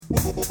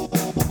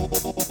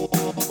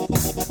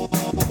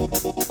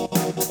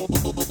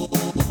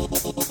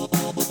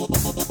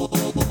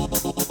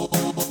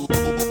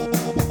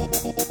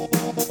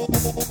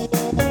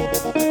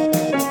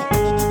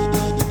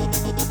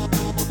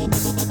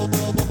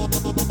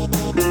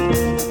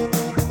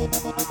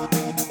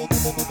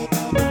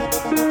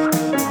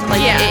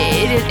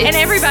And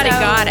everybody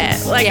got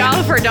it. Like, all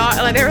of her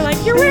daughters, like, they were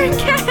like, you're wearing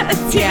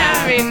cats. You know?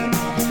 I mean,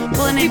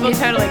 well, and people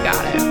totally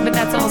got it. But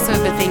that's also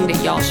the thing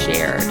that y'all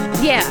shared.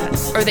 Yeah.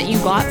 Or that you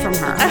got from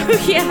her.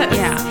 Oh, yes.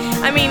 Yeah.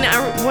 I mean,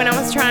 when I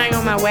was trying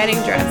on my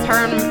wedding dress,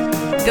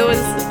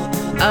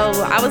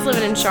 I was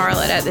living in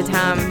Charlotte at the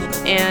time,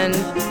 and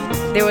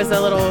there was a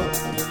little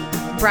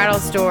bridal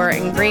store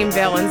in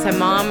Greenville, and so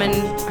Mom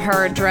and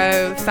her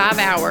drove 5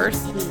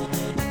 hours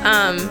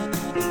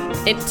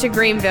to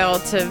Greenville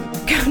to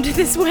go to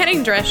this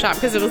wedding dress shop,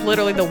 because it was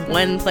literally the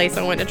one place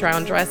I went to try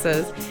on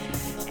dresses.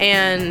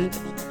 And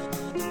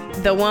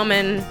the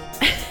woman,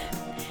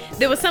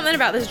 there was something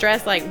about this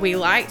dress, like, we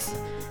liked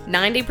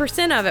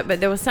 90% of it,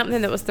 but there was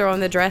something that was throwing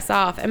the dress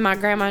off. And my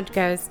grandma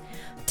goes,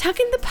 tuck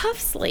in the puff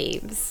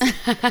sleeves.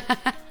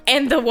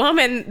 And the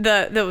woman,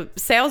 the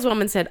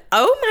saleswoman said,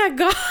 oh my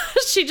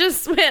gosh. She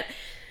just went,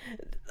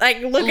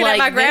 like, looking at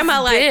my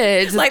grandma like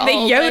the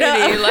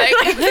Yoda,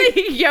 like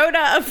the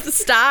Yoda of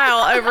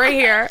style over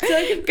here,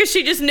 because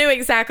she just knew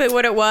exactly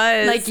what it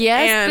was. Like,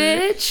 yes,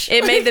 bitch.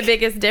 It made the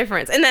biggest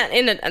difference. And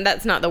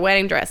that's not the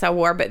wedding dress I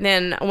wore. But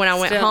then when I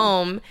went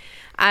home,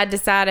 I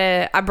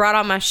decided, I brought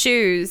all my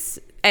shoes,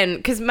 and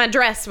because my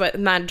dress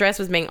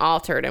was being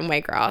altered in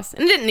Waycross,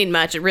 and it didn't need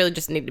much. It really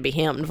just needed to be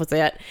hemmed, was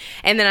it?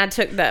 And then I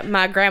took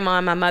my grandma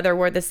and my mother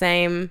wore the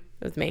same.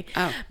 It was me.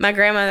 Oh.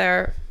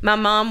 My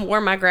mom wore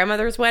my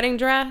grandmother's wedding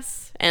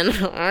dress, and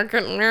I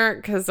couldn't wear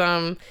it because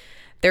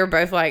they were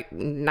both like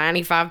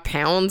 95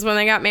 pounds when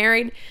they got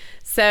married.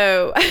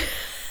 So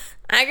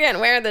I couldn't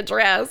wear the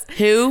dress.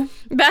 Who?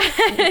 But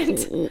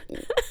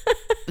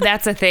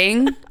that's a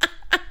thing.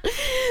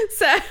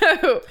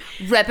 So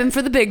repping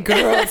for the big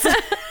girls.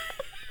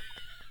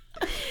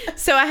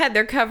 So I had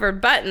their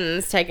covered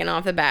buttons taken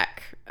off the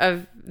back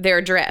of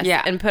their dress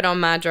and put on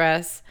my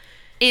dress.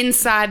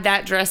 Inside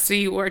that dress, so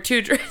you wore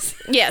 2 dresses.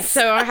 Yes,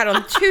 so I had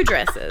on 2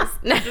 dresses.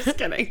 No, just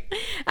kidding.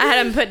 I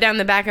had them put down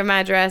the back of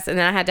my dress, and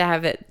then I had to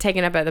have it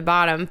taken up at the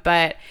bottom.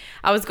 But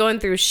I was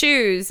going through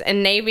shoes,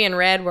 and navy and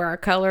red were our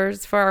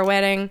colors for our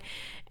wedding.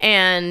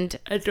 And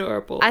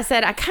adorable. I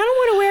said, I kind of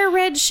want to wear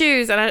red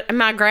shoes. And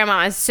my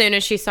grandma, as soon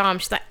as she saw them,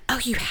 she's like, oh,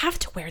 you have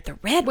to wear the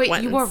red ones.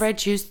 Wait, you wore red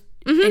shoes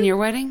in your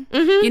wedding?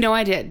 Mm-hmm. You know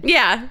I did.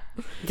 Yeah.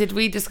 Did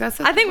we discuss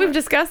it? I think we've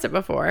discussed it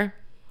before.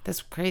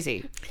 That's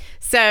crazy.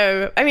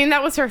 So, I mean,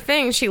 that was her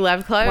thing. She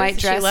loved clothes. White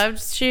dress. She loved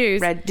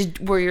shoes. Red.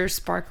 Were yours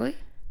sparkly?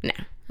 No.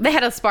 They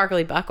had a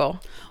sparkly buckle.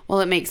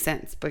 Well, it makes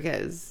sense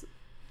because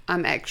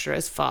I'm extra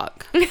as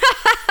fuck.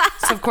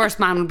 So, of course,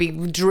 mine would be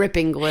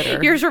dripping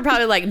glitter. Yours were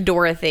probably like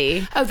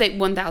Dorothy. Oh,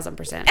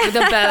 1,000%. With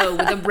a bow,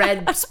 with a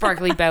red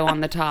sparkly bow on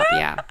the top,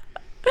 yeah.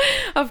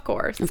 Of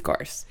course. Of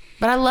course.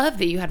 But I love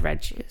that you had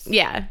red shoes.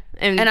 Yeah.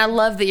 And I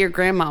love that your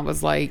grandma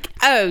was like...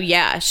 Oh,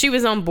 yeah. She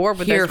was on board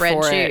with those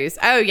red shoes.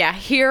 Oh, yeah.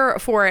 Here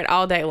for it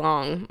all day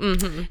long.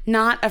 Mm-hmm.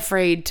 Not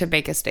afraid to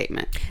make a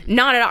statement.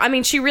 Not at all. I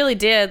mean, she really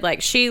did.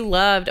 Like, she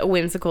loved a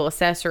whimsical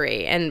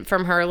accessory. And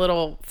from her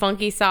little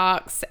funky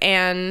socks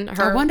and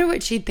her... I wonder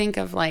what she'd think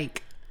of,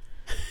 like...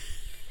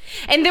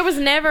 And there was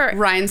never...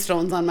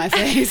 rhinestones on my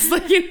face.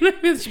 Like, you know,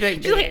 she's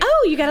like,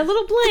 oh, you got a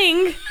little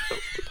bling.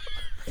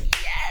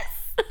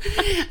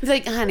 It's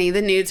like, honey,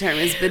 the new term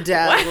is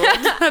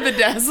bedazzled.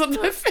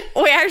 Bedazzled my face.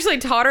 We actually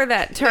taught her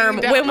that term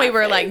when we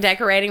were like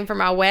decorating for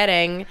my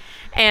wedding,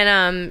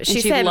 and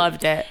she said,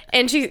 loved it.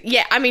 And she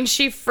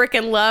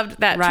freaking loved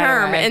that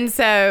term. Right. And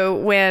so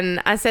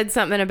when I said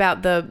something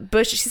about the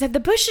bush, she said the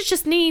bushes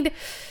just need.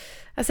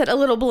 I said a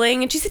little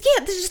bling, and she said,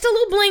 yeah, there's just a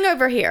little bling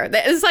over here.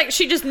 It's like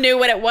she just knew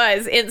what it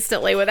was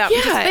instantly without.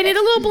 Yeah, they need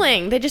a little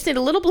bling. They just need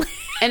a little bling.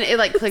 And it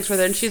like clicks with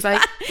her, and she's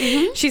like,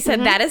 she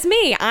said, that is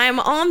me. I'm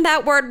on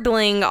that word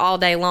bling all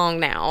day long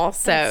now.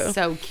 So that's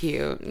so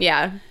cute.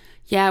 Yeah.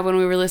 Yeah, when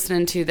we were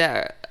listening to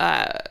the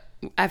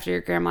after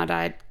your grandma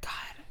died,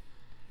 God,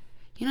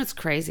 you know what's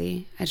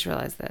crazy? I just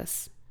realized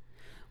this.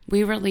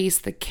 We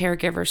released the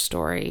caregiver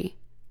story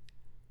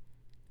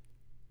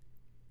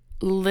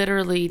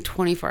literally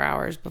 24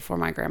 hours before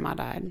my grandma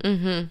died.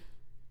 Mm-hmm.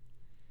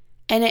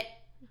 And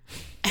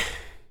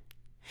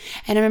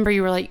I remember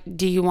you were like,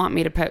 do you want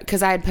me to post?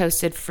 Because I had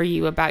posted for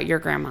you about your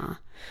grandma.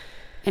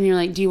 And you're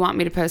like, do you want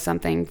me to post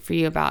something for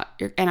you about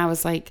your... And I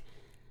was like,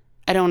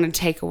 I don't want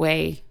to take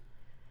away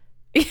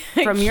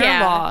from your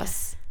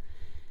loss.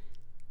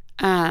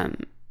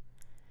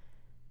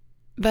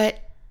 But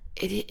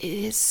it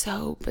is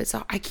so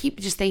bizarre. I keep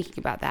just thinking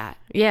about that.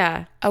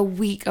 Yeah. A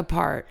week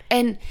apart.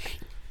 And...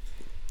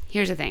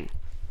 here's the thing.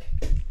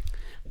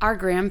 Our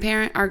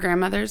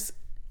grandmothers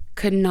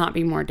could not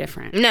be more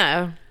different.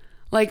 No.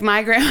 Like,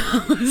 my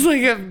grandma was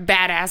like a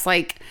badass.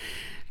 Like,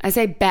 I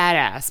say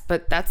badass,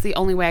 but that's the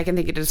only way I can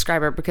think of to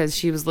describe her, because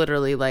she was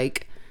literally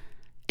like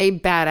A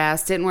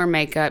badass. Didn't wear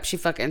makeup. She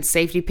fucking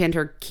safety pinned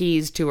her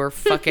keys to her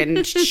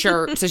fucking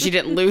shirt so she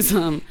didn't lose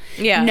them.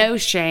 Yeah. No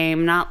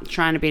shame. Not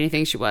trying to be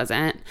anything she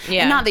wasn't.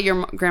 Yeah. And not that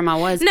your grandma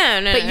was.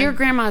 No. But your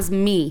grandma's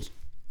me.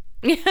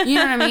 You know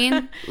what I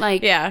mean?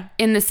 Like, yeah.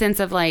 In the sense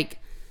of like,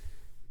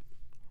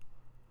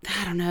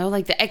 I don't know,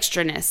 like the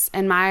extraness.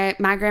 And my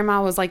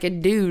grandma was like a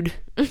dude.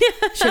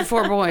 She had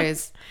 4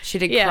 boys. She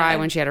did cry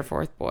when she had her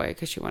 4th boy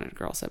because she wanted a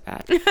girl so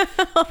bad.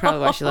 Probably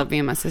why she loved me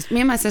and my sister.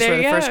 Me and my sister were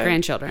the first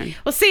grandchildren.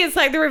 Well, see, it's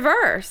like the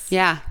reverse.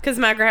 Yeah. Because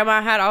my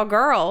grandma had all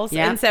girls.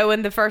 Yeah. And so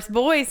when the first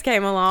boys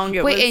came along,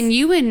 it was... Wait, and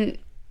you and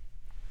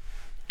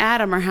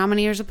Adam are how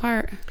many years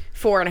apart?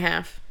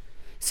 4.5.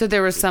 So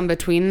there was some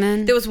between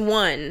then? There was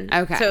 1.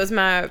 Okay. So it was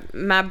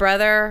my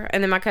brother,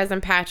 and then my cousin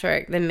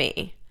Patrick, then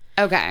me.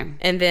 Okay.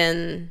 And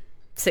then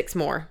 6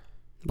 more.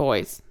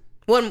 Boys.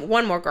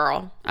 One more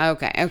girl.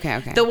 Okay.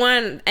 The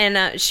one,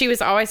 and she was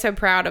always so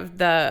proud of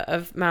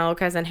my little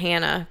cousin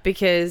Hannah,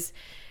 because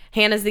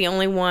Hannah's the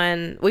only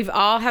one. We've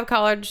all have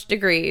college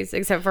degrees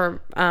except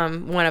for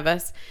one of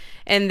us,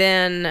 and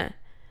then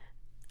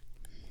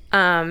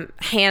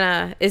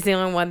Hannah is the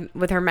only one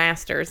with her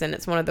master's, and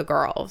it's one of the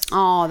girls.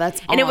 Oh, that's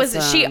awesome. And it was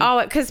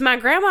because my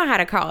grandma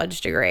had a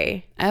college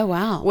degree. Oh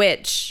wow.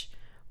 Which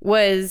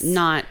was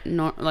not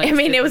like, I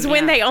mean, it was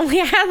when they only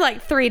had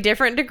like 3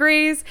 different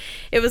degrees.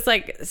 It was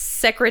like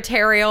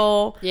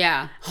secretarial.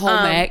 Yeah.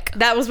 Home ec.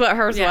 That was what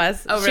hers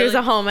was. Oh, really? She was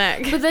a home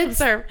ec. But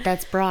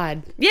that's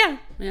broad. Yeah.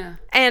 Yeah.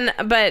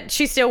 But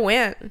she still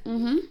went.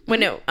 Mm-hmm.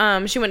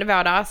 When she went to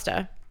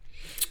Valdosta.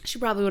 She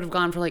probably would have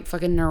gone for like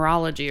fucking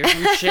neurology or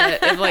some shit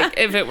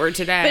if it were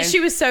today. But she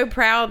was so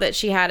proud that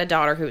she had a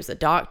daughter who was a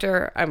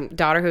doctor, a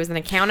daughter who was an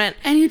accountant.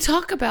 And you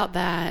talk about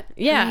that.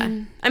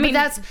 Yeah. I mean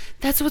that's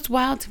what's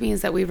wild to me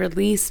is that we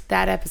released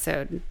that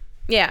episode.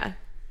 Yeah.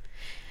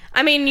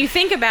 I mean, you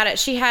think about it,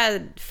 she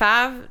had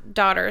 5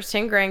 daughters,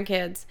 10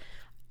 grandkids.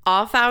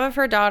 All 5 of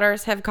her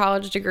daughters have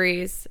college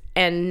degrees,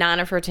 and 9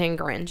 of her 10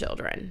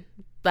 grandchildren.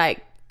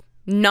 Like,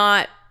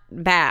 not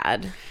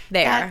bad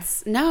there.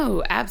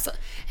 Absolutely.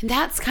 And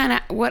that's kind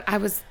of what I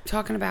was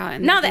talking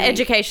about. Not that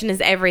education is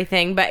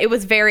everything, but it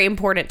was very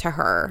important to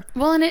her.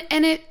 Well,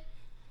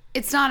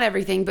 it's not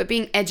everything, but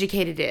being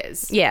educated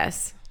is.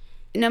 Yes.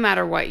 No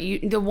matter what,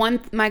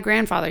 my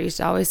grandfather used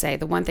to always say,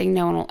 the one thing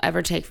no one will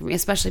ever take from me,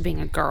 especially being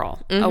a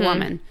girl, a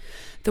woman,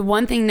 the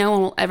one thing no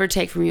one will ever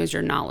take from you is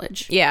your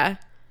knowledge. Yeah.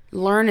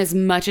 Learn as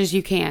much as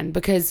you can,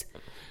 because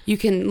you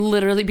can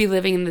literally be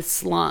living in the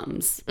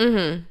slums.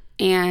 Mm-hmm.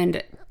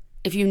 And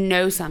if you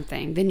know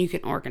something, then you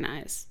can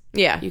organize.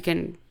 Yeah. You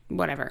can,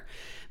 whatever.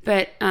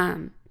 But,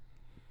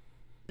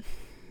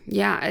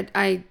 yeah,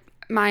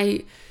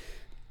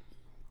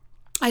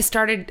 I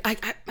started, I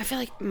feel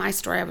like my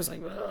story, I was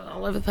like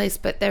all over the place,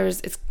 but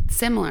it's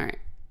similar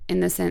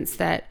in the sense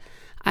that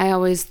I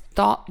always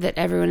thought that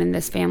everyone in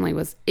this family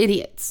was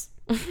idiots.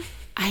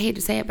 I hate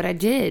to say it, but I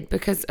did,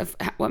 because of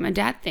what my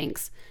dad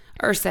thinks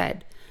or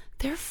said.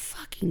 They're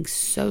fucking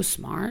so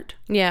smart.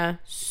 Yeah.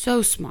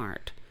 So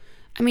smart.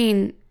 I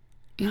mean,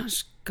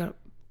 just go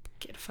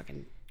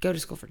to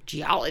school for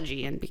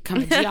geology and become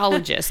a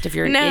geologist if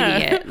you're an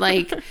idiot.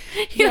 Like,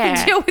 you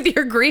don't deal with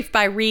your grief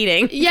by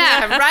reading.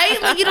 Yeah,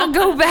 right? Like, you don't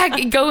go back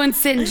and go and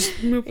sit and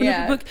just open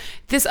up a book.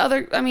 This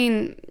other,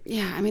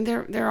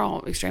 they're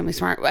all extremely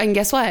smart. And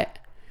guess what?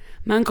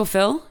 My Uncle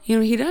Phil, you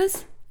know what he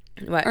does?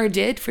 What? Or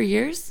did for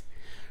years?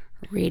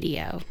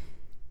 Radio.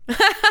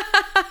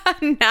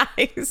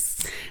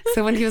 Nice.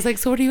 So when he was like,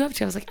 so what are you up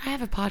to? I was like, I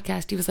have a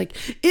podcast. He was like,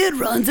 it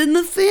runs in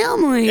the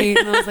family.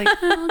 And I was like,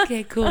 oh,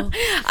 okay, cool.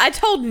 I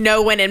told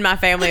no one in my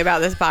family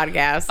about this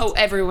podcast. Oh,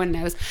 everyone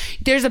knows.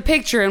 There's a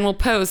picture, and we'll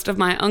post, of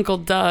my Uncle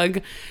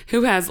Doug,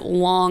 who has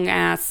long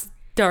ass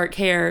dark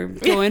hair,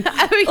 going,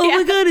 oh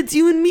my God, it's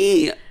you and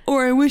me.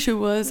 Or I wish it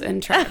was,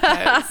 and try to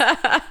post.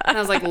 And I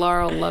was like,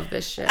 Laura will love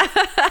this shit.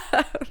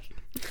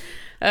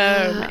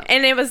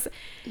 And it was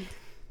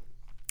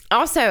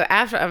also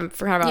after, I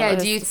forgot about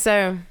this. Do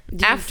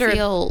you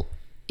feel,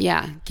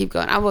 keep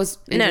going. I was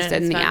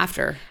interested in the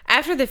after.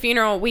 After the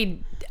funeral,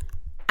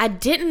 I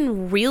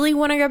didn't really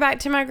want to go back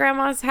to my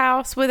grandma's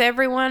house with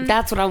everyone.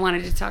 That's what I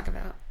wanted to talk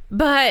about.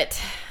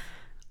 But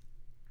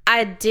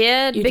I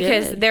did,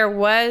 because there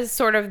was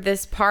sort of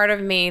this part of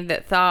me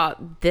that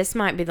thought, this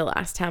might be the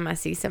last time I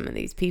see some of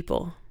these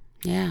people.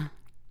 Yeah.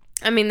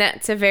 I mean,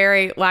 that's a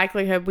very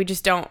likelihood. We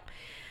just don't.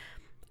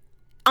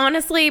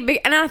 Honestly,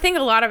 and I think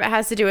a lot of it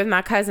has to do with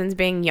my cousins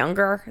being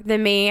younger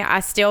than me.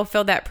 I still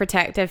feel that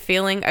protective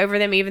feeling over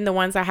them, even the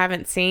ones I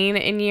haven't seen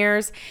in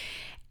years.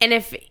 And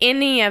if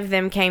any of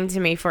them came to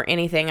me for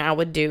anything, I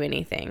would do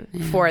anything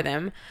for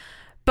them.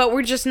 But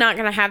we're just not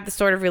going to have the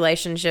sort of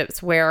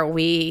relationships where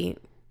we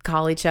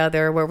call each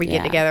other, where we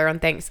get together on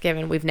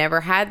Thanksgiving. We've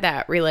never had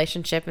that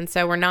relationship, and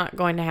so we're not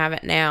going to have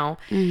it now.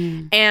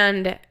 Mm-hmm.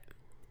 And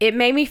it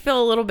made me feel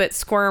a little bit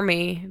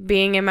squirmy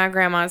being in my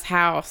grandma's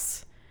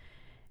house,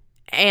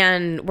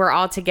 and we're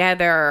all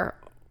together,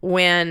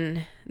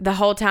 when the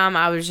whole time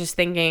I was just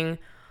thinking,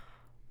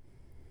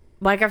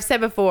 like I've said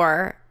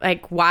before,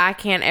 like, why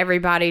can't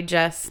everybody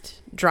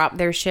just drop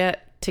their shit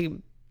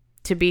to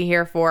to be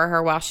here for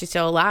her while she's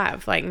still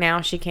alive. Like,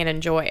 now she can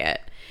enjoy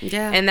it.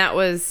 Yeah. And that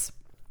was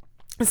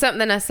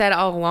something I said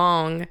all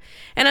along.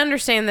 And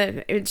understand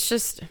that it's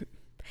just,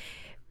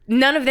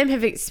 none of them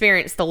have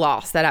experienced the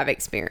loss that I've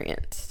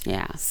experienced.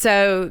 Yeah.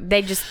 So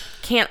they just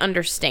can't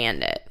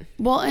understand it.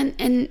 Well,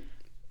 and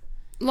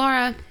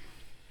Laura,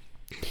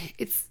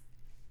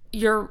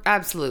 you're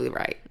absolutely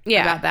right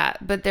about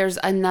that. But there's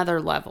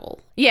another level.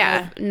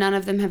 Yeah. None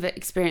of them have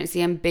experienced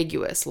the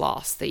ambiguous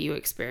loss that you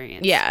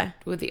experienced. Yeah.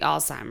 With the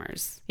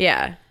Alzheimer's.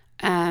 Yeah.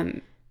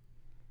 And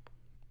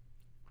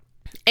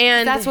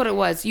that's what it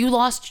was. You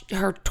lost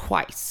her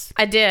twice.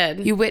 I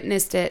did. You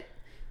witnessed it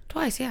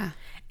twice, yeah.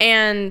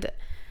 And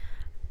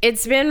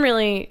it's been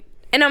really,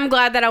 and I'm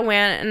glad that I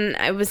went, and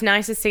it was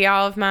nice to see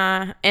all of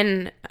my,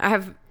 and I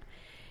have,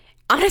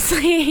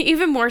 honestly,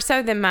 even more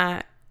so than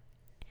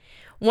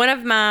one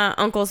of my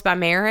uncles by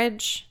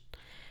marriage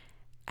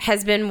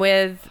has been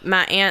with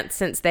my aunt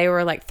since they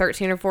were like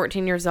 13 or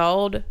 14 years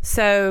old.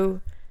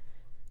 So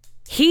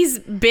he's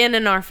been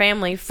in our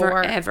family for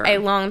forever, a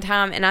long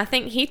time. And I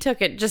think he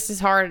took it just as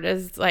hard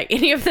as like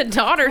any of the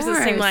daughters.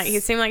 It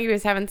seemed like he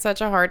was having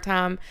such a hard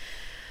time.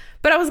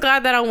 But I was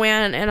glad that I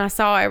went and I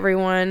saw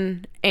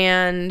everyone,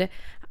 and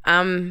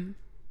I'm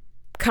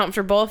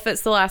comfortable if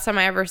it's the last time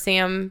I ever see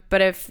them.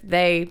 But if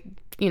they,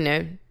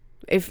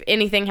 if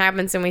anything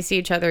happens and we see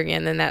each other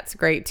again, then that's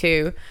great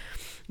too.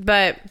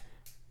 But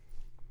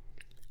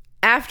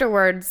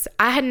afterwards,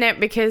 I had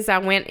because I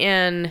went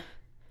in,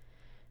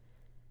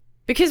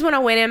 because when I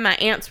went in, my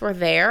aunts were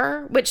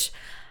there, which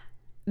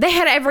they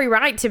had every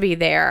right to be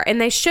there, and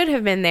they should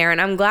have been there.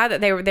 And I'm glad that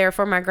they were there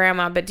for my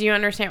grandma. But do you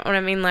understand what I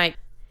mean? Like,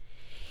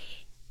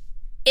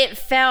 it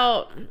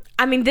felt,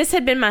 this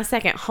had been my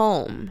second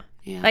home.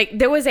 Yeah. Like,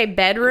 there was a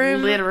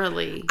bedroom.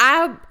 Literally.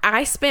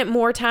 I spent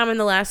more time in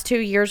the last 2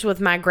 years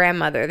with my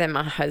grandmother than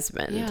my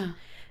husband. Yeah.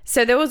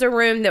 So there was a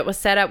room that was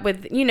set up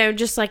with,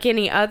 just like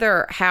any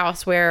other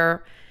house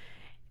where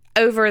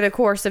over the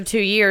course of 2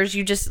 years,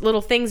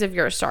 little things of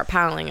yours start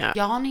piling up.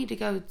 Y'all need to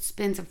go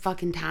spend some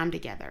fucking time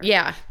together.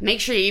 Yeah.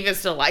 Make sure you even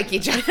still like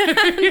each other.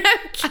 No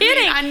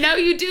kidding. I know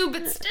you do,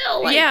 but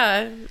still. Like,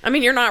 yeah.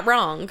 You're not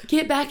wrong.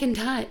 Get back in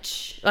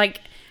touch.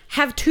 Like,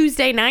 have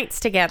Tuesday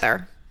nights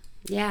together.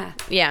 Yeah.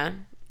 Yeah.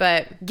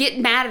 But get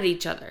mad at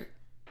each other.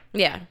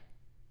 Yeah.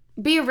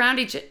 Be around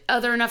each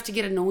other enough to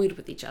get annoyed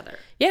with each other.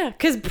 Yeah.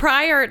 Because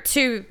prior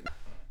to...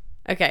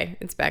 Okay.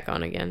 It's back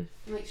on again.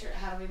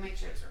 How do we make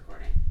sure it's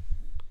recording?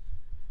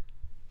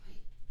 Wait.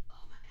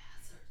 Oh, my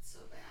ass hurts so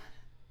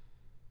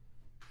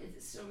bad. Is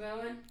it still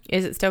going?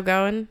 Is it still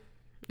going?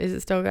 Is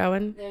it still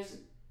going? There's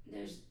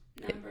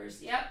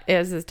numbers. Yep.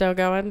 Is it still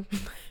going?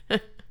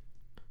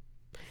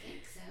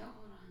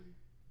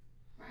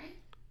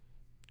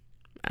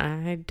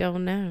 I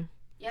don't know.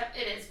 Yep,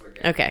 it is. We're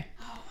good. Okay.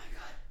 Oh, my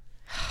God.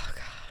 Oh,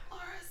 God.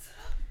 Laura, sit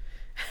up.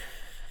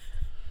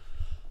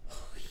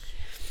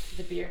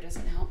 The beer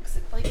doesn't help because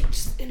it,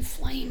 just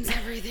inflames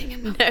everything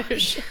in my body.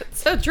 Shit.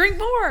 So drink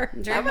more.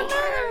 Have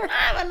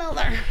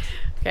another.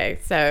 Okay,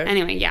 so.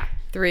 Anyway, yeah.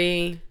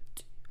 3.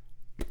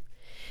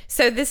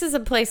 So this is a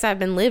place I've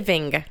been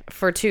living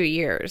for 2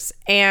 years.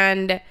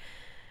 And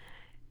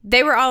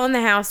they were all in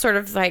the house, sort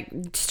of like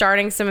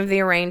starting some of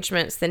the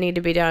arrangements that need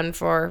to be done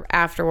for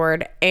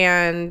afterward.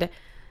 And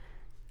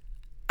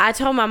I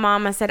told my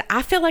mom, I said,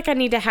 I feel like I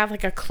need to have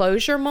like a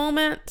closure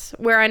moment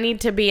where I need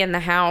to be in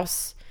the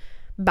house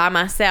by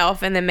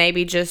myself and then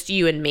maybe just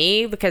you and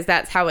me, because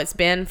that's how it's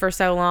been for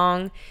so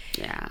long.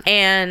 Yeah.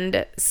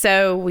 And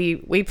so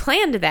we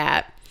planned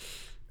that.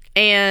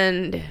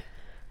 And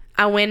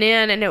I went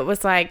in and it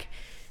was like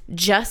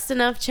just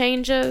enough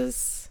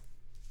changes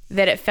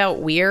that it felt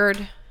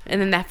weird. And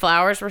then the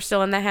flowers were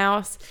still in the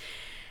house.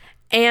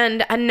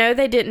 And I know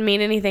they didn't mean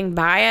anything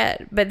by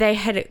it, but they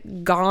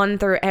had gone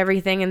through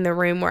everything in the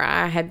room where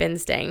I had been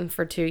staying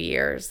for 2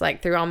 years.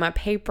 Like through all my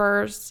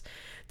papers,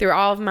 through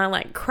all of my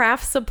like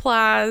craft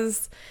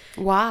supplies.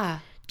 Why?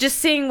 Just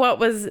seeing what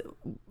was,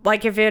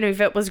 like if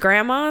it was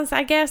grandma's,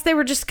 I guess. They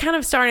were just kind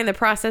of starting the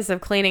process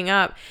of cleaning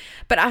up.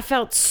 But I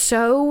felt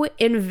so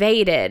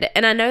invaded.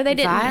 And I know they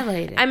didn't.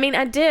 Violated.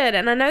 I did.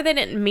 And I know they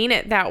didn't mean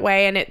it that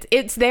way. And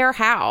it's their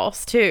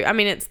house, too.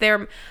 It's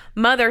their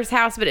mother's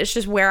house, but it's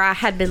just where I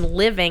had been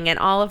living and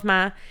all of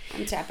my...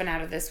 I'm tapping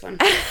out of this one.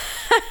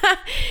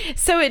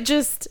 So it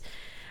just...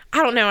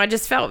 I don't know. I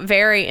just felt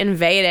very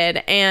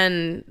invaded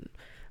and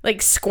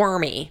like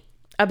squirmy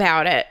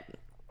about it.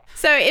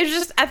 So it was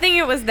just... I think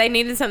it was they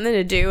needed something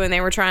to do and they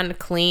were trying to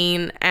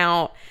clean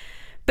out.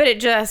 But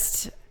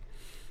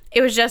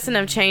it was just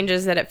enough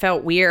changes that it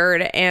felt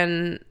weird.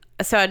 And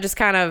so I just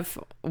kind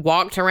of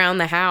walked around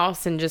the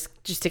house and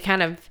just to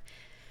kind of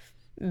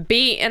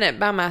be in it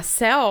by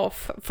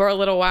myself for a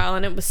little while.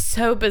 And it was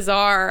so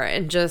bizarre.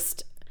 And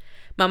just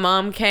my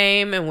mom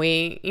came and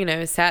we,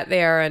 sat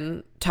there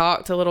and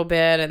talked a little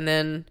bit. And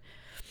then,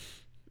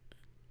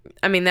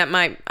 I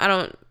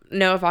don't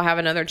know if I'll have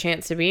another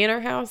chance to be in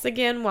her house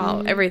again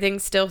while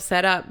everything's still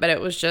set up. But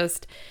it was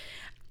just...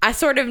 I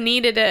sort of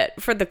needed it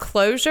for the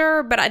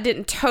closure, but I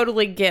didn't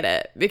totally get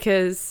it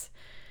because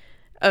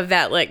of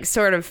that like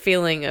sort of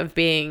feeling of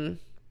being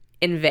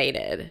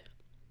invaded.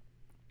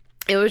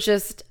 It was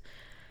just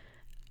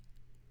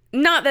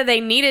not that they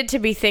needed to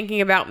be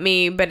thinking about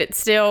me, but it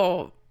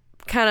still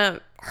kind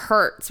of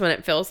hurts when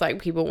it feels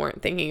like people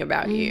weren't thinking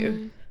about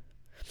you.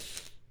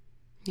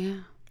 Yeah.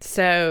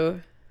 So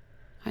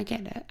I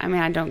get it. I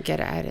mean, I don't get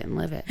it. I didn't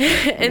live it.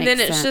 And then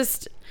it's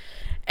just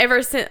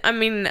ever since, I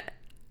mean,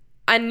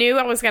 I knew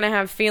I was going to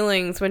have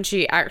feelings when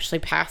she actually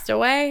passed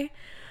away,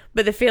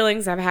 but the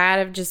feelings I've had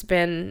have just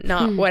been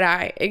not what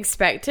I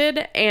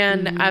expected.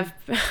 And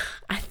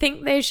I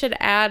think they should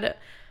add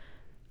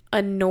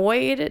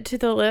annoyed to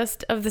the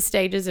list of the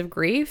stages of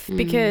grief,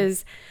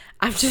 because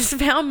I've just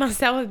found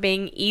myself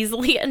being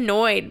easily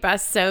annoyed by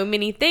so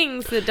many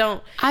things that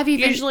don't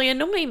usually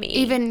annoy me.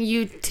 Even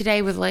you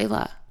today with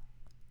Layla.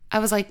 I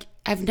was like,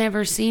 I've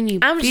never seen you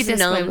I'm be just this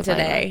way numb with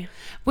today.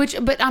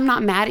 But I'm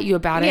not mad at you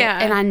about it. Yeah.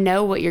 And I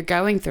know what you're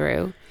going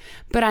through.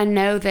 But I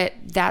know that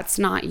that's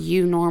not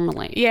you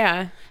normally.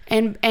 Yeah.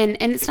 And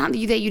it's not that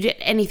you did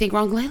anything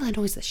wrong. Layla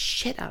annoys the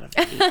shit out of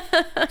me.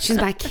 She's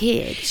my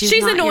kid.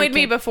 She's not annoyed your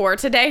me kid. before.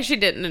 Today she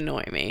didn't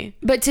annoy me.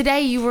 But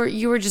today you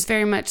were just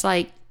very much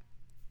like,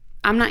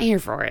 I'm not here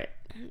for it.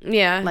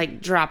 Yeah.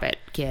 Like, drop it,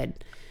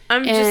 kid.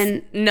 I'm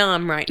just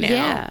numb right now.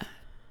 Yeah.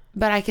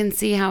 But I can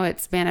see how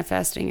it's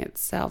manifesting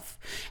itself.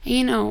 And,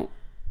 you know,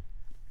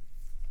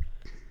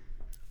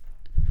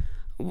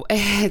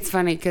 it's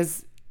funny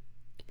because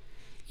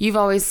you've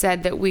always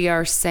said that we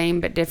are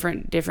same but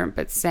different, different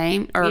but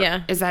same. Or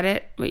yeah. Is that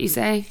it? What you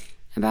say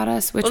about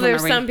us? Which well, one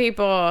there's are we? some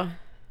people.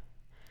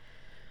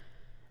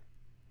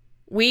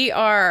 We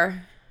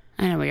are.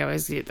 I know we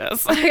always do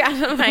this.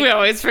 Like, we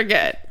always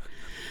forget.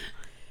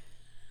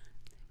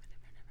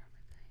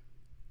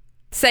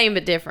 Same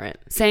but different.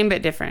 Same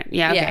but different.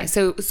 Yeah. Okay. Yeah.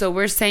 So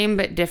we're same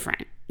but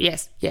different.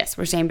 Yes.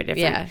 We're same but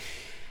different. Yeah.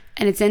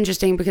 And it's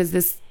interesting because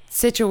this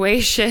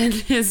situation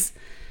is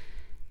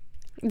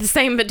The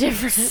same but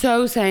different.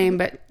 so same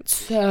but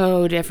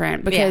so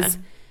different, because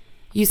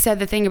you said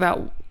the thing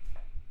about,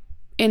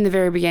 in the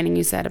very beginning,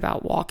 you said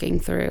about walking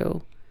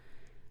through,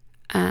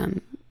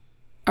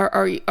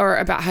 or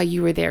about how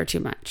you were there too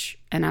much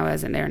and I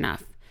wasn't there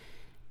enough.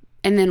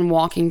 And then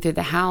walking through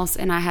the house,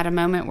 and I had a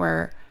moment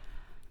where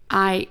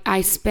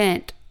I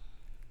spent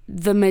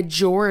the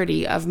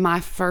majority of my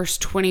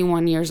first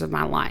 21 years of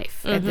my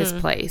life at this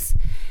place.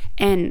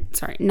 And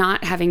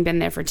not having been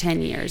there for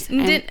 10 years.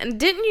 And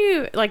Didn't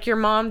you, like your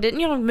mom, didn't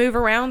you move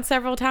around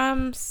several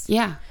times?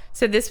 Yeah.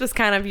 So this was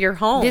kind of your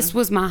home. This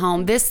was my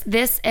home. This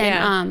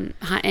and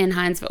in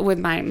Hinesville with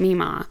my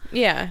Mima.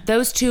 Yeah.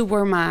 Those two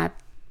were my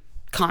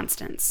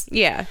constants.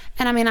 Yeah.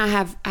 And I mean, I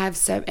have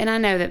so, and I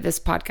know that this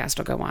podcast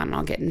will go on and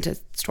I'll get into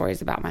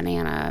stories about my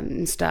Nana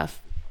and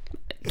stuff,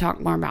 talk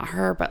more about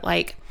her, but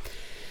like,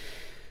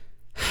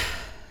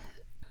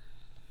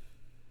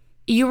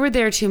 you were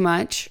there too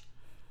much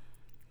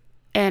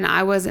and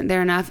I wasn't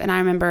there enough. And I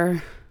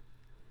remember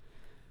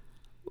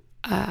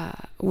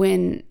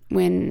when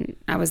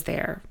I was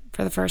there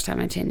for the first time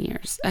in 10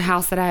 years, a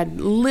house that I had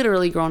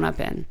literally grown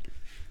up in,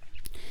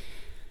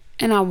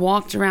 and I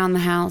walked around the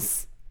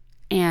house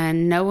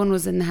and no one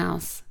was in the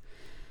house.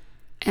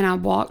 And I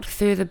walked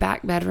through the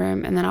back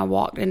bedroom and then I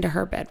walked into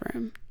her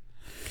bedroom.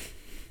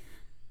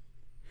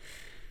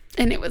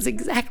 And it was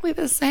exactly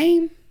the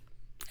same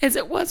as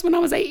it was when I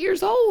was 8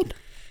 years old.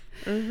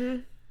 Mm-hmm.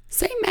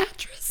 Same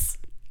mattress.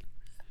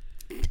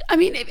 I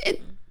mean,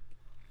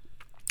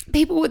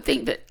 people would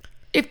think that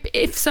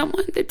if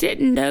someone that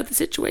didn't know the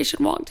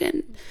situation walked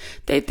in,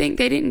 they'd think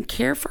they didn't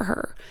care for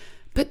her.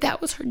 But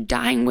that was her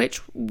dying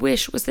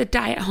wish was to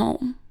die at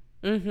home.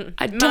 Mm-hmm.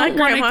 I don't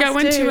want to go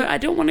into it. I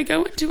don't want to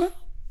go into a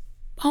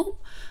home.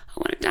 I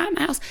want to die in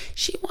my house.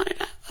 She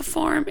wanted a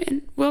farm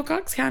in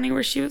Wilcox County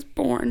where she was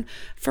born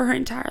for her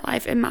entire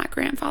life. And my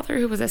grandfather,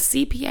 who was a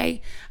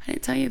CPA, I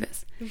didn't tell you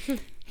this.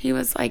 He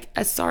was like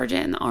a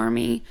sergeant in the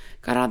Army,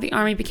 got out of the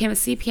Army, became a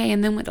CPA,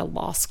 and then went to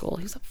law school.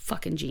 He was a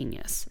fucking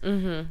genius.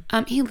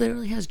 Mm-hmm. He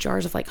literally has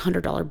jars of like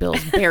 $100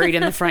 bills buried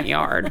in the front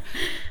yard.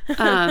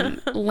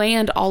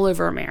 Land all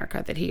over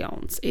America that he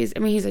owns. He's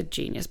a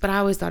genius, but I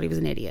always thought he was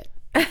an idiot.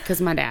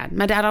 Because my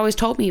dad always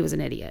told me he was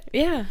an idiot.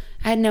 Yeah.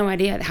 I had no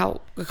idea how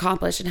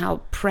accomplished and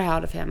how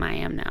proud of him I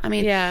am now. I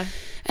mean, yeah.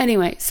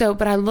 Anyway,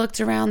 but I looked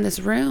around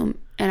this room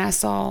and I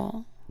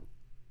saw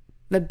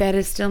the bed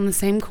is still in the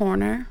same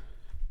corner.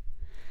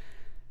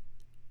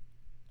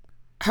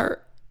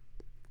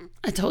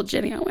 I told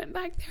Jenny I went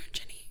back there and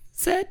Jenny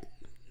said,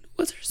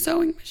 was her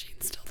sewing machine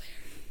still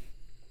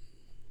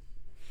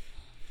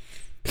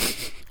there?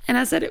 And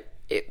I said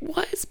it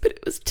was, but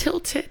it was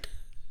tilted.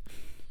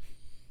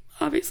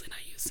 Obviously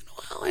not used in a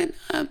while.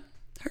 And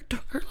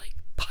her like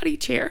potty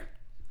chair.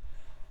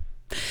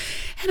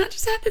 And I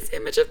just had this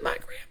image of my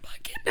grandpa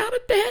getting out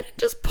of bed and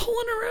just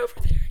pulling her over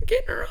there and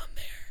getting her on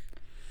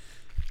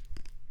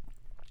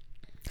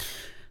there.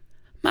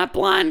 My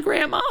blind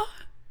grandma,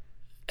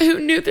 who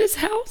knew this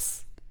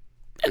house,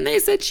 and they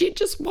said she'd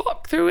just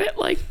walk through it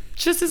like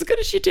just as good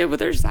as she did with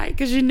her sight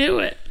because she knew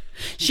it.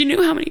 She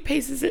knew how many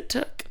paces it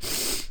took.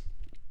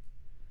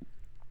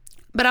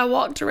 But I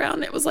walked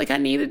around. It was like I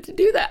needed to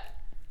do that.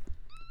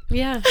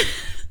 Yeah.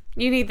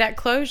 You need that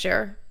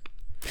closure.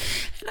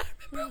 And I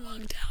remember I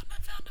walked out and I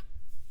found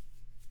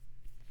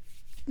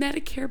a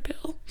Medicare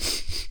bill.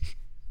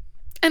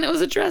 And it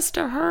was addressed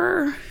to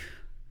her.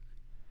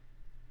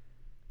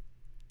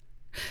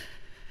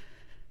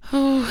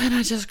 Oh, and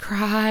I just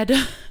cried.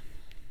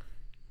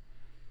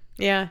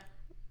 Yeah.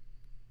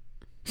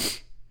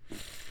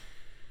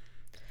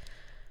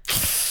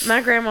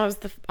 My grandma was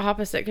the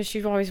opposite because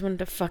she always wanted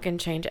to fucking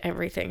change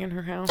everything in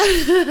her house.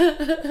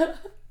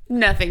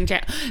 Nothing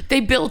changed.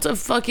 They built a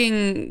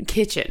fucking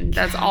kitchen.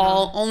 That's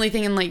all. Only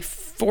thing in like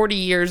 40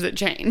 years that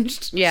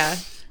changed. Yeah.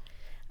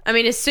 I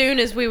mean, as soon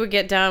as we would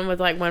get done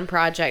with like one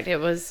project, it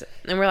was,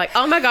 and we're like,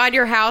 oh my God,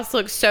 your house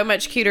looks so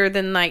much cuter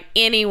than like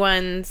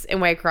anyone's in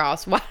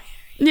Waycross. Why?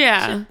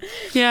 Yeah.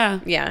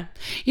 Yeah. Yeah.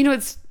 You know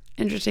what's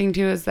interesting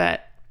too is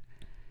that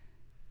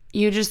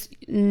you just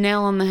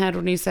nail on the head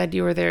when you said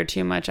you were there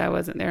too much. I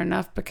wasn't there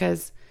enough,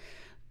 because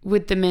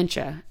with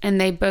dementia, and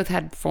they both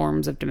had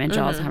forms of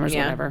dementia, Alzheimer's,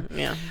 whatever.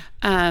 Yeah.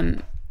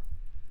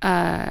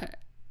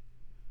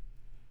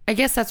 I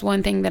guess that's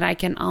one thing that I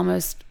can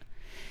almost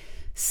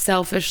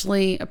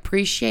selfishly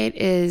appreciate,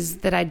 is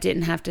that I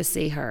didn't have to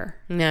see her.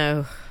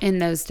 No. In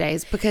those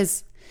days,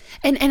 because,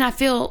 and I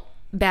feel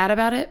bad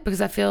about it,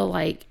 because I feel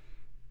like,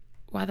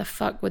 why the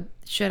fuck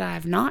should I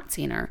have not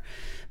seen her?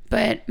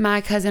 But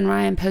my cousin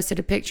Ryan posted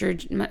a picture.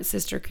 My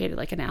sister created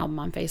like an album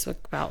on Facebook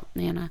about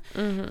Nana.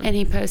 Mm-hmm. And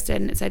he posted,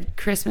 and it said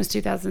Christmas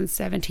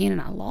 2017. And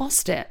I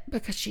lost it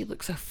because she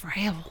looked so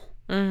frail.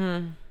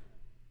 Mm-hmm.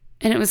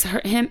 And it was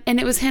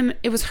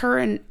it was her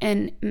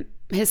and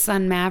his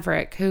son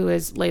Maverick, who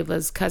is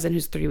Layla's cousin,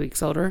 who's 3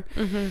 weeks older.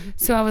 Mm-hmm.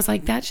 So I was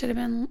like, Layla should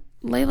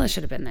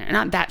have been there.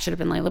 Not that should have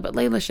been Layla, but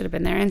Layla should have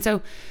been there. And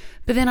so,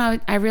 but then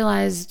I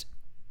realized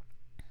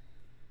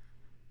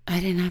I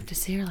didn't have to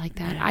see her like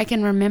that. I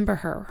can remember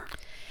her.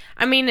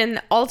 I mean,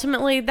 and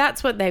ultimately,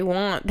 that's what they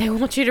want. They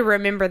want you to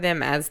remember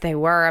them as they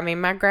were. I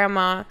mean, my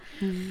grandma,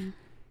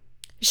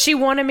 she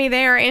wanted me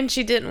there, and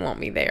she didn't want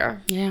me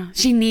there. Yeah.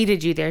 She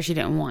needed you there. She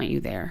didn't want you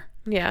there.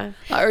 Yeah.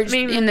 Or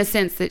in the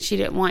sense that she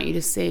didn't want you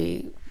to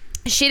see.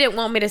 She didn't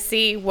want me to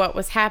see what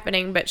was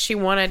happening, but she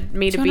wanted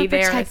me to be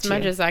there as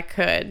much as I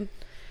could.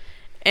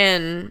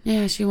 And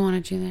yeah, she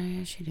wanted you there.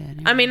 Yeah, she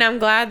did. Yeah. I mean, I'm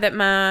glad that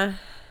my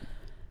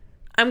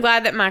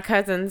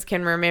cousins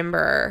can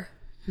remember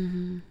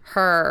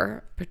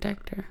her.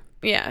 Protect her.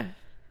 Yeah.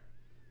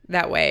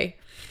 That way.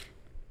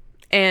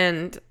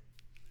 And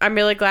I'm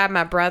really glad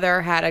my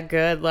brother had a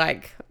good,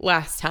 like,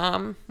 last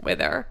time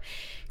with her.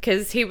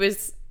 Because it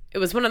was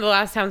one of the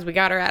last times we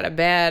got her out of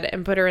bed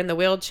and put her in the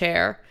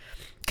wheelchair.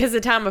 Because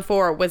the time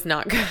before was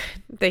not good.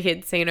 They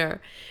had seen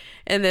her.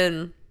 And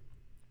then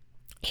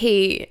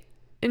she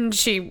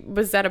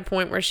was at a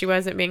point where she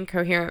wasn't being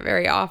coherent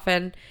very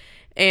often.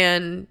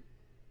 And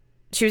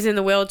she was in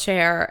the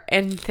wheelchair,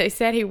 and they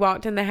said he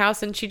walked in the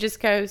house, and she just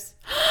goes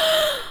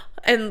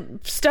and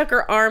stuck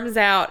her arms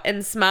out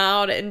and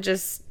smiled and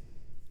just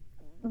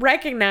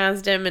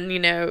recognized him. And,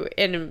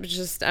 and it was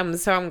just, I'm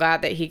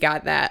glad that he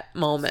got that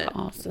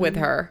moment with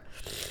her.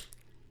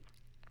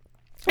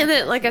 And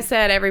then, like I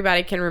said,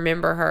 everybody can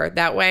remember her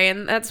that way.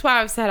 And that's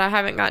why I've said I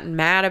haven't gotten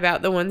mad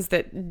about the ones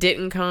that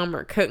didn't come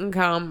or couldn't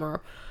come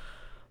or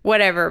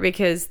whatever,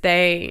 because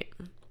she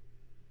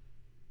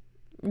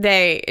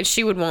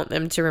would want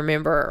them to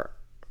remember.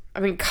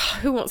 I mean, God,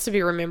 who wants to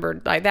be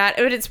remembered like that?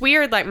 But it's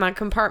weird, like my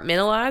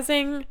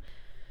compartmentalizing,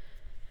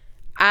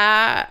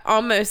 I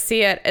almost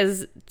see it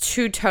as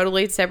two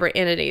totally separate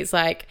entities.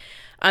 Like,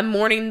 I'm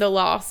mourning the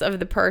loss of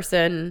the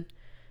person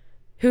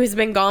who has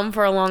been gone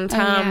for a long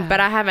time, but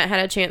I haven't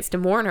had a chance to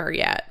mourn her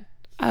yet.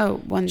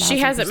 Oh, 1,000%. She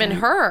hasn't been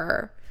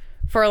her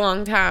for a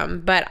long time,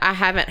 but I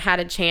haven't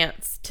had a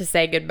chance to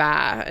say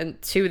goodbye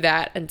to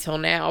that until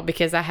now,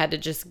 because I had to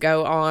just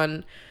go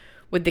on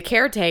with the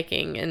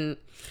caretaking. And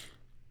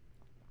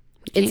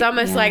it's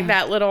almost like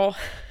that little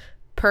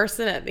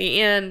person at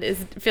the end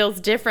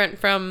feels different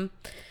from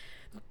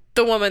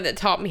the woman that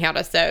taught me how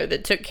to sew,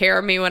 that took care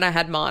of me when I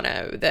had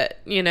mono,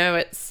 that,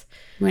 it's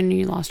when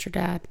you lost your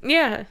dad.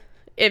 Yeah.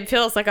 It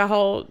feels like a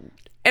whole,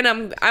 and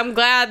I'm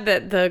glad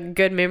that the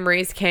good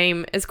memories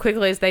came as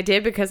quickly as they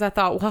did, because I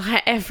thought, will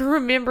I ever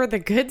remember the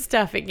good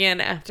stuff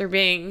again after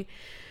being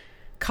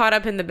caught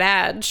up in the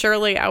bad?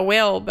 Surely I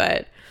will,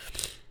 but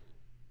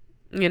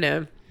maybe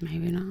not.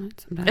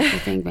 Sometimes you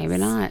think maybe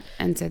not,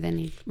 and so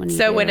then when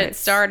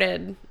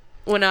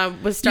I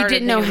was starting you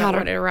didn't know how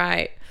to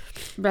write.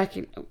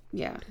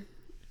 Yeah,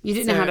 you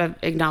didn't know how to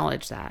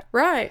acknowledge that,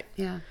 right?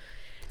 Yeah.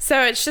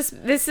 So it's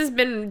just, this has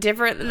been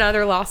different than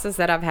other losses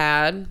that I've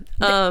had,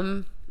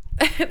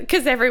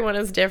 because everyone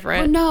is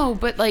different. Well, no,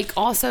 but like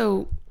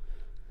also,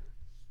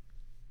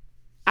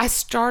 I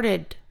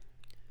started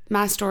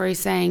my story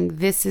saying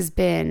this has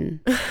been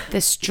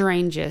the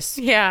strangest,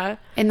 and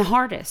the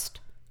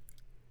hardest,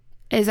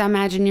 as I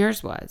imagine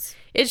yours was.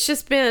 It's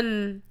just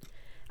been,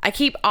 I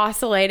keep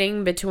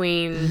oscillating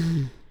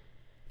between.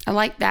 I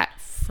like that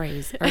phrase.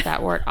 phrase or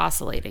that word,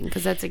 oscillating,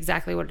 because that's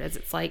exactly what it is.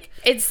 It's like,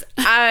 it's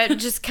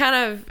just kind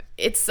of,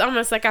 it's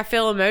almost like I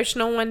feel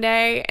emotional one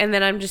day and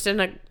then I'm just in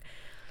a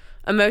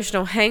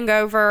emotional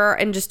hangover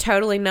and just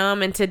totally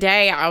numb. And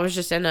today I was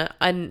just in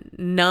a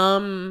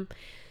numb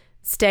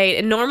state.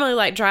 And normally,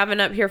 like,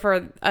 driving up here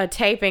for a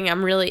taping,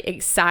 I'm really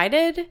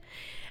excited.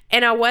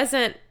 And I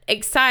wasn't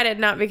excited,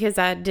 not because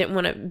I didn't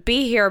want to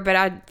be here, but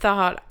I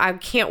thought, I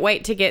can't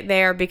wait to get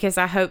there because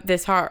I hope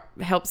this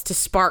helps to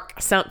spark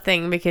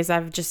something, because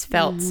I've just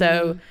felt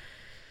so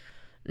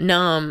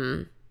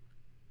numb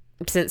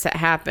since it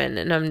happened,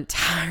 and I'm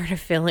tired of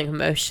feeling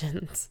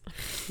emotions.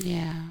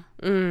 Yeah.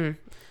 And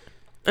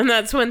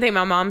that's one thing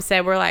my mom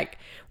said. We're like,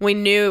 we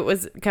knew it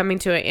was coming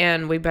to an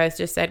end. We both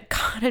just said,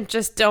 God, I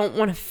just don't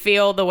want to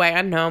feel the way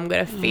I know I'm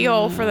going to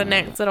feel for the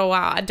next little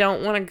while. I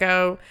don't want to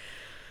go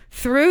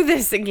through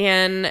this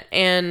again.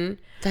 And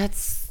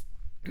That's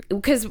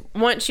because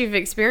once you've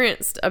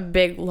experienced a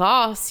big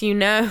loss, you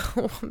know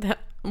that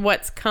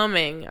what's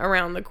coming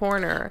around the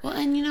corner. well,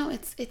 and you know,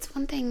 it's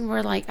one thing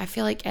where, like, I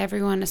feel like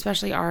everyone,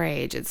 especially our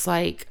age, it's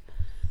like,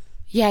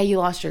 yeah, you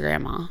lost your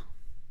grandma,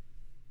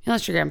 you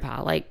lost your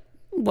grandpa, like,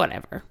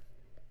 whatever.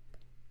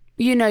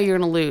 You know, you're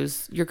gonna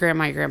lose your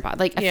grandma, your grandpa.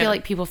 Like, I feel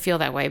like people feel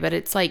that way, but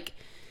it's like,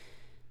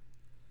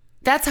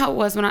 that's how it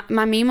was when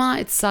my Mima.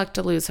 It sucked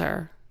to lose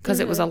her because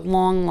it was a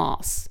long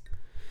loss.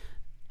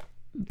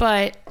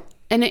 But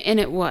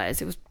it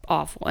was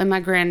awful. And my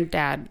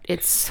granddad,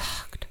 it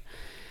sucked.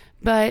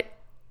 But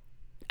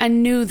I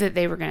knew that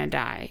they were gonna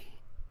die,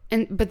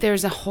 but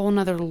there's a whole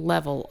nother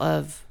level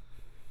of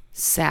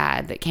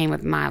sad that came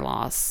with my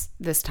loss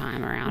this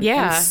time around.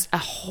 Yeah, there's a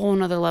whole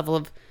nother level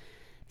of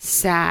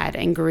sad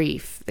and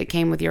grief that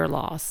came with your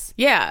loss.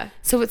 Yeah.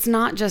 So it's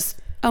not just,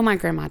 oh, my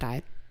grandma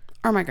died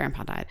or my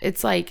grandpa died.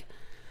 It's like,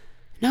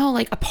 no,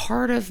 like, a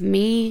part of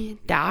me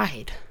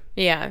died.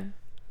 Yeah.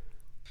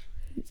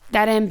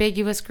 That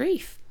ambiguous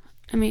grief.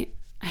 I mean,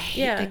 I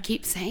hate to Yeah.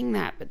 keep saying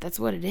that, but that's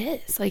what it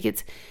is. Like,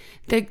 it's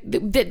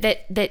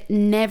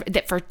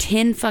that for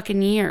 10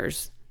 fucking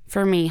years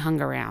for me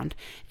hung around,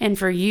 and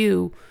for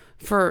you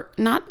for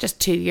not just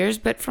 2 years,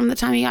 but from the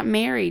time you got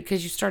married,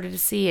 because you started to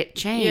see it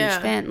change. Yeah.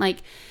 Then,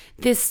 like,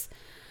 this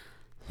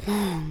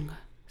long,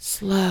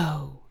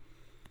 slow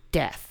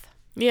death.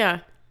 Yeah.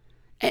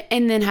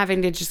 And then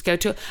having to just go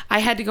to, I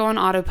had to go on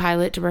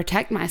autopilot to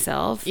protect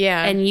myself.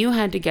 Yeah. And you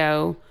had to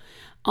go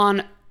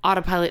on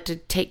autopilot to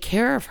take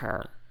care of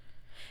her.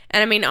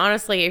 And I mean,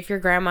 honestly, if your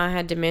grandma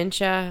had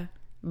dementia,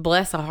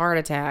 bless a heart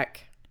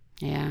attack,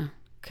 Yeah.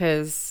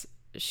 because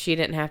she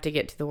didn't have to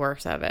get to the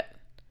worst of it.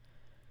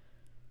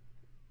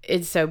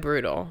 It's so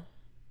brutal.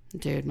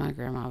 Dude, my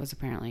grandma was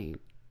apparently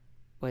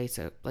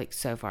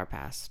so far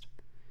past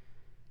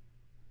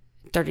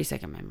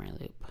 30-second memory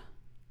loop.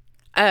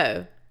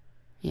 Oh,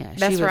 Yeah.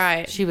 That's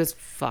right. She was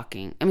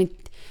fucking, I mean.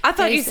 I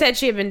thought you said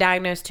she had been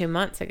diagnosed 2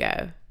 months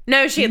ago.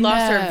 No, she had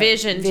lost her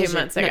vision 2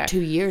 months ago. No, 2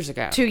 years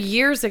ago. 2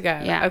 years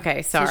ago. Yeah.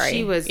 Okay, sorry. So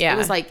she was, it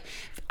was like,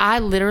 I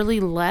literally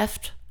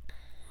left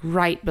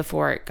right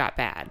before it got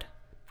bad.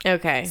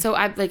 Okay. So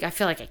I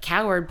feel like a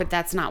coward, but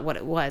that's not what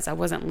it was. I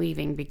wasn't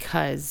leaving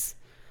because.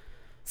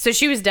 So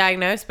she was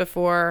diagnosed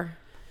before.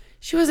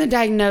 She wasn't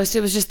diagnosed.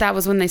 It was just, that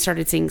was when they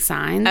started seeing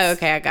signs. Oh,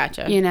 okay. I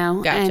gotcha. You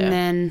know? Gotcha.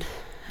 And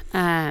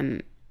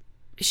then,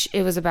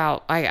 it was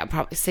about,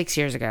 probably 6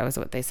 years ago is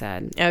what they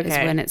said. Okay. Is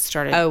when it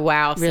started. Oh,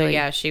 wow. So really,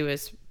 yeah, she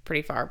was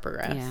pretty far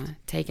progressed. Yeah.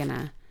 Taking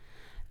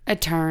a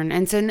turn.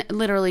 And so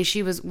literally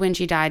when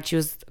she died, she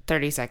was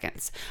 30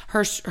 seconds.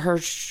 Her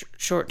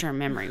short-term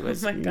memory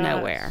was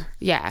nowhere.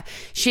 Yeah.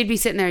 She'd be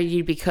sitting there,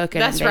 you'd be cooking.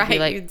 That's and they'd right. be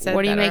You'd like, said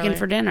what are you that making earlier.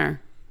 for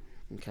dinner?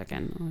 I'm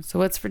cooking. So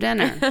what's for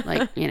dinner?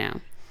 Like, you know.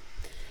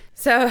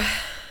 So,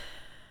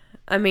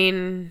 I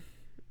mean,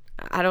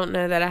 I don't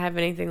know that I have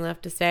anything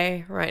left to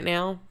say right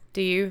now.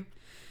 Do you?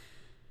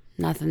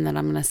 Nothing that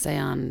I'm going to say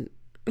on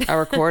a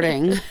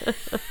recording.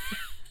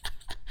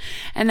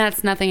 And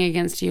that's nothing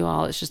against you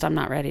all. It's just I'm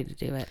not ready to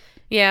do it.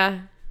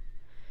 Yeah.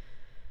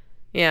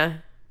 Yeah.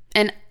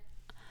 And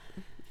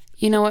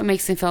you know what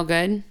makes me feel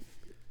good?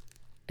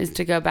 Is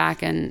to go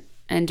back and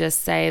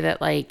just say that,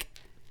 like,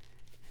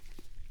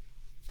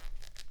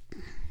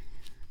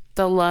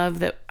 the love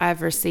that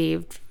I've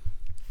received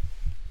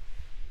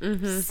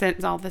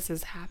since all this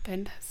has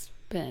happened has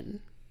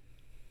been...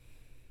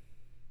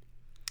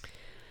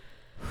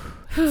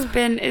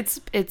 It's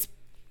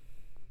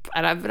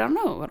I don't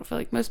know. I don't feel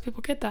like most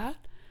people get that.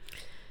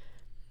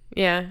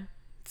 Yeah.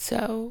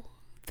 So,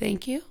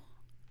 thank you.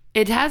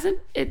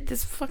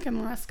 This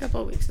fucking last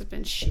couple of weeks has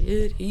been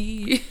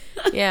shitty.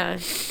 Yeah.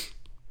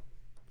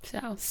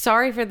 So,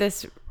 Sorry for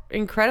this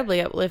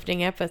incredibly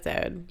uplifting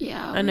episode.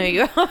 yeah. I know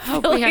you all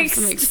hope feel we have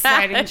some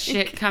exciting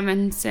ecstatic. shit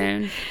coming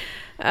soon.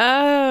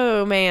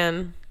 Oh,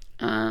 man.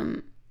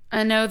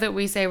 I know that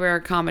we say we're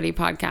a comedy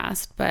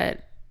podcast,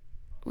 but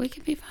we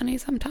can be funny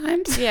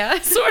sometimes. Yeah.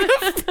 Sort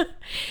of.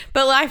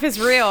 But life is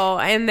real,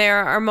 and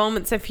there are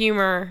moments of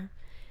humor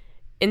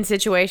in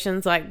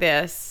situations like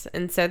this.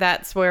 And so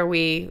that's where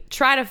we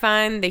try to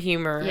find the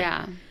humor.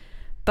 Yeah.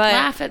 But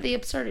Laugh at the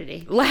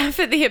absurdity. laugh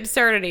at the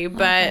absurdity. Laugh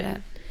But at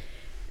it.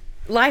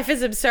 life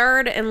is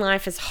absurd and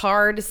life is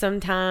hard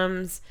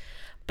sometimes,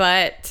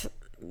 but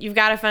you've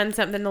got to find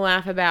something to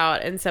laugh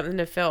about and something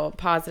to feel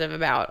positive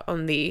about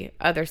on the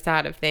other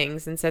side of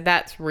things. And so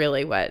that's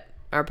really what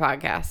our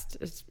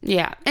podcast is.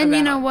 Yeah. And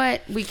you know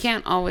what? We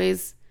can't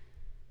always...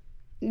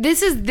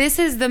 This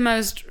is the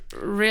most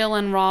real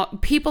and raw.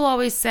 People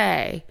always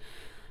say,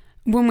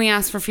 when we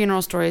ask for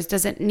funeral stories,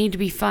 does it need to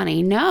be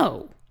funny?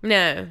 No.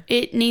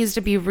 It needs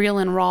to be real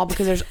and raw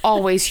because there's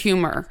always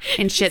humor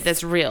in shit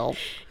that's real.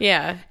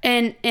 Yeah.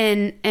 And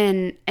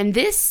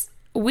this,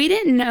 we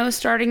didn't know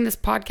starting this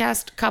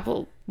podcast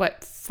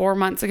 5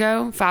 months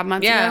ago,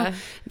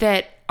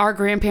 that our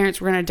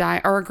grandparents were going to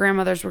die, our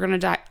grandmothers were going to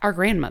die, our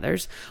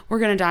grandmothers were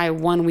going to die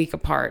 1 week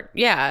apart.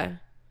 Yeah.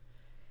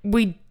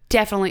 We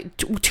definitely,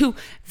 two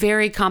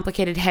very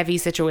complicated, heavy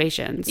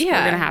situations were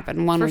going to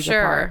happen 1 week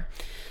apart.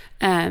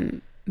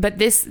 But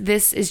this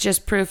is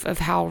just proof of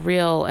how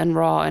real and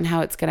raw and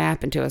how it's going to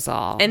happen to us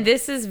all. And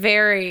this is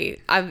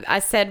I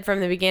said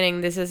from the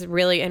beginning, this is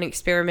really an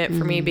experiment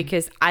for me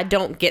because I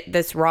don't get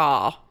this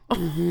raw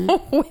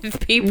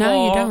with people.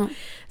 No, you don't.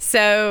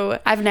 So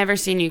I've never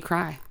seen you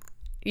cry.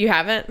 You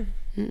haven't?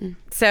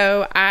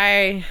 So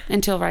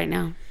until right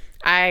now.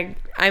 I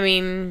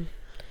mean,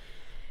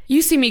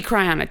 you see me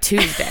cry on a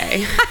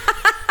Tuesday.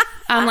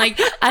 I'm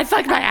like, I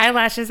fucked my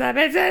eyelashes up.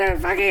 I'm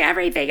fucking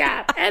everything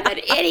up. I'm an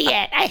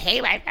idiot. I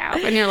hate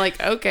myself. And you're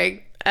like,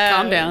 okay,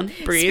 calm down.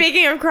 Breathe.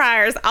 Speaking of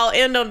criers, I'll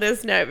end on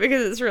this note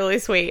because it's really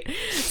sweet.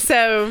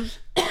 So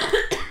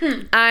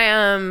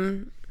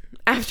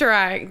after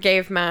I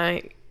gave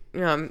my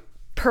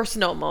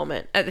personal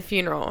moment at the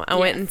funeral, I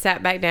went and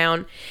sat back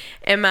down,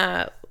 and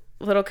my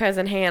little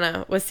cousin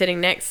Hannah was sitting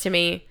next to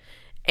me,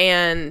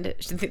 and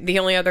the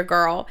only other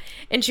girl,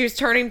 and she was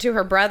turning to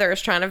her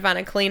brothers trying to find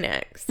a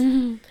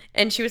Kleenex.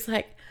 And she was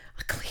like,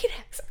 a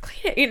Kleenex.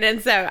 And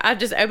so I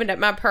just opened up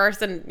my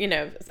purse and,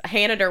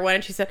 handed her one.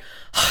 And she said,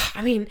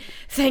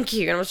 thank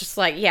you. And I was just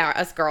like, yeah,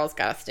 us girls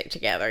got to stick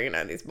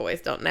together. These boys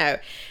don't know.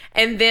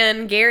 And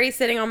then Gary,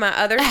 sitting on my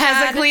other side,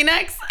 has a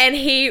Kleenex. And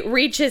he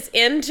reaches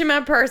into my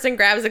purse and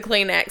grabs a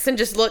Kleenex and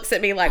just looks at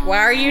me like, why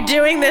are you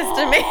doing this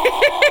to me?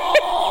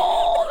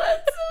 Oh,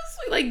 that's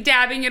so sweet. Like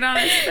dabbing it on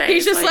his face.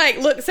 He just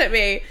looks at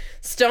me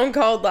stone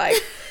cold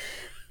like.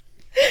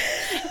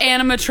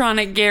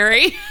 Animatronic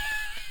Gary.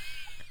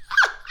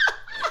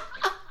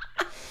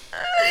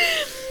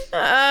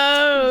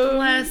 Oh,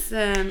 bless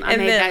him. I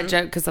made that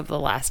joke because of the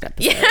last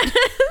episode.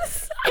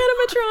 Yes.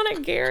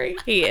 Animatronic Gary.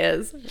 He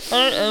is.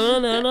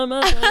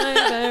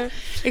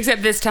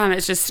 Except this time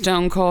it's just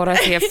stone cold. I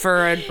see a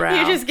furrowed brow.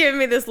 You're just giving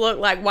me this look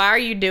like, why are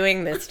you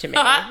doing this to me?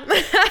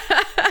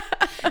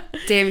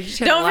 Damn, you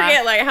don't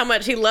forget how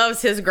much he loves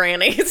his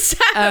granny.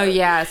 So, oh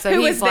yeah. So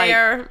who he's was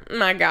there?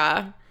 My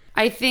God.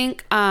 I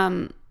think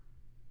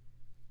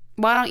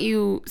why don't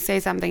you say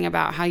something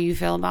about how you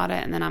feel about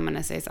it, and then I'm going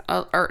to say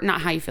something, or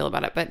not how you feel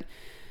about it, but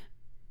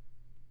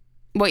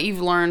what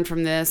you've learned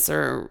from this,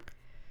 or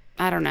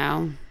I don't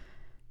know,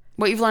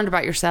 what you've learned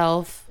about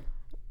yourself.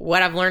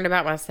 What I've learned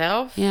about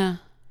myself? Yeah.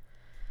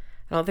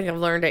 I don't think I've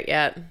learned it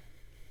yet.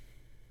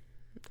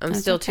 I'm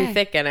still too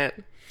thick in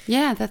it.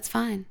 Yeah, that's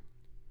fine.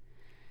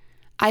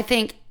 I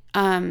think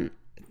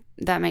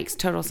that makes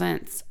total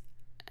sense.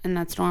 And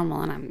that's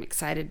normal, and I'm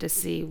excited to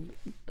see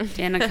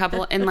in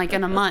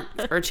a month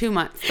or 2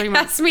 months, 3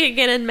 months. Ask me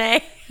again in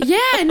May.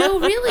 Yeah, no,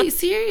 really,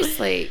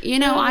 seriously.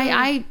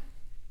 I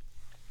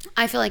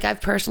feel like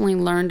I've personally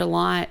learned a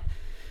lot,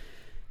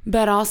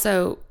 but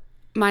also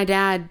my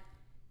dad.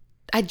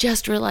 I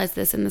just realized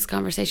this in this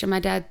conversation. My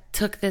dad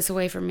took this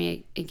away from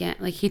me again.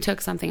 Like he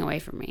took something away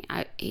from me.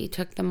 He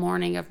took the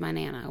mourning of my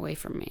Nana away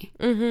from me.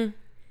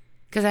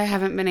 Because I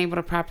haven't been able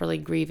to properly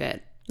grieve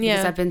it.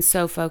 Because I've been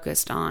so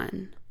focused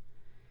on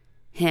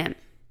him.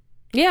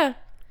 Yeah.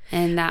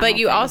 And that. But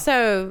you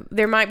also,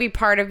 there might be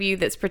part of you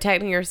that's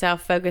protecting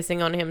yourself,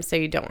 focusing on him so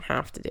you don't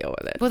have to deal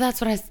with it. Well,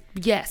 that's what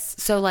yes.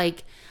 So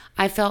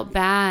I felt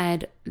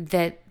bad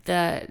that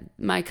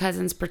my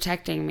cousins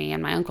protecting me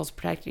and my uncles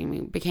protecting me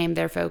became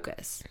their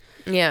focus.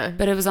 Yeah.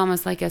 But it was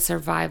almost like a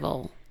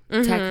survival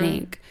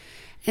technique.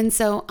 And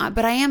so,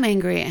 but I am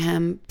angry at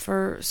him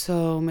for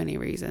so many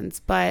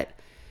reasons. But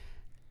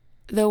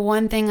the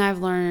one thing I've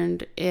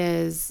learned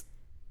is,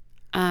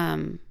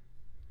 and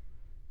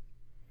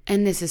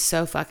this is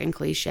so fucking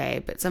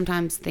cliche, but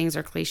sometimes things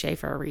are cliche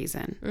for a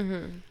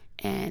reason.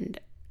 And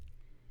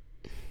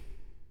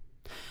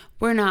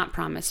we're not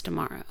promised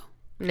tomorrow.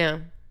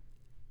 No.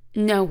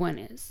 No one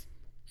is.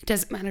 It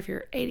doesn't matter if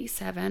you're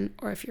 87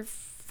 or if you're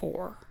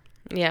 4.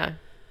 Yeah.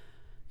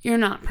 You're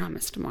not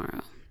promised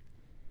tomorrow.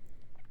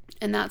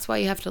 And that's why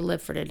you have to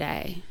live for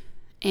today.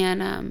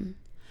 And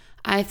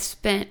I've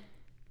spent,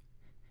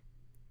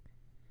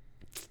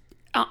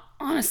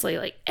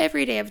 honestly,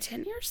 every day of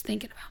 10 years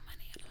thinking about my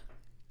Nana.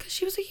 Because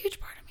she was a huge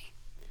part of me.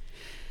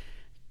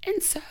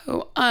 And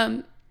so,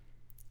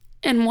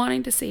 and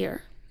wanting to see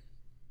her.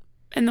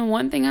 And the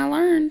one thing I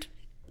learned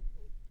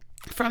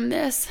from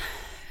this,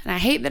 and I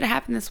hate that it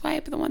happened this way,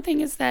 but the one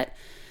thing is that,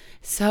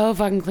 so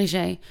fucking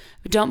cliche,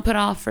 but don't put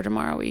off for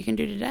tomorrow what you can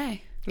do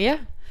today. Yeah.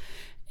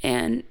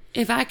 And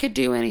if I could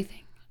do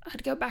anything,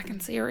 I'd go back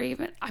and see her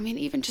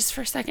even just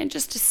for a second,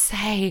 just to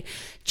say,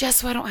 just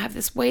so I don't have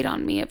this weight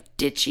on me of,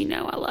 did she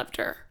know I loved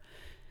her?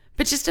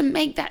 But just to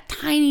make that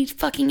tiny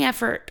fucking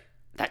effort,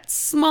 that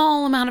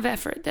small amount of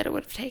effort that it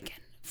would have taken.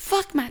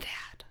 Fuck my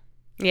dad.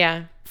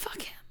 Yeah.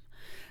 Fuck him.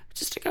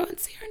 Just to go and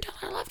see her and tell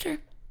her I loved her.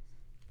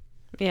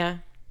 Yeah.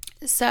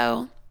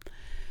 So,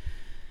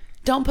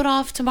 don't put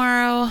off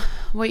tomorrow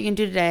what you can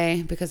do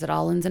today, because it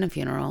all ends in a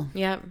funeral.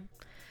 Yep.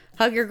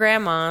 Hug your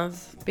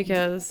grandmas,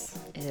 because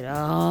it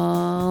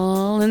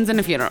all ends in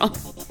a funeral.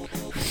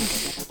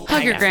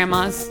 Hug your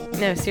grandmas.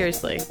 No,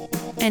 seriously.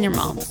 And your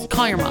moms.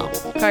 Call your mom.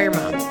 Call your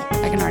mom.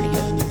 I can already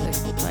hear the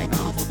music playing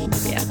off.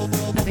 Yeah.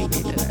 I think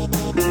you did it.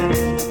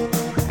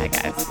 Hi,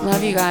 guys.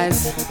 Love you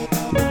guys.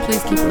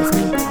 Please keep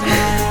listening.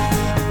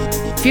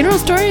 Funeral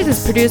Stories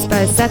is produced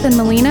by Seth and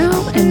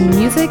Molino, and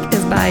music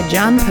is by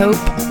John Pope.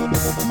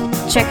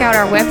 Check out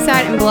our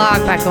website and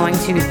blog by going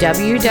to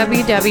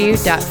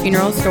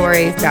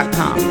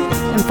www.funeralstories.com.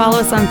 And follow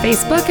us on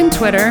Facebook and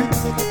Twitter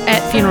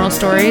 @Funeral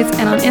Stories,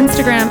 and on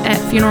Instagram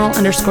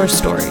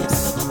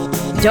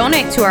 @funeral_stories.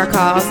 Donate to our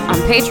cause on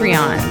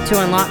Patreon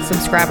to unlock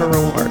subscriber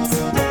rewards.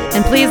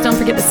 And please don't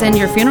forget to send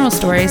your funeral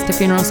stories to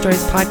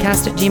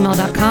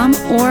funeralstoriespodcast@gmail.com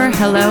or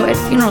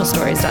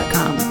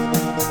hello@funeralstories.com.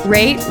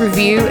 Rate,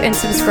 review, and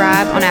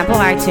subscribe on Apple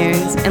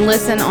iTunes, and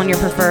listen on your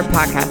preferred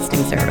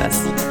podcasting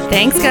service.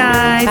 Thanks,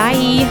 guys.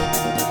 Bye.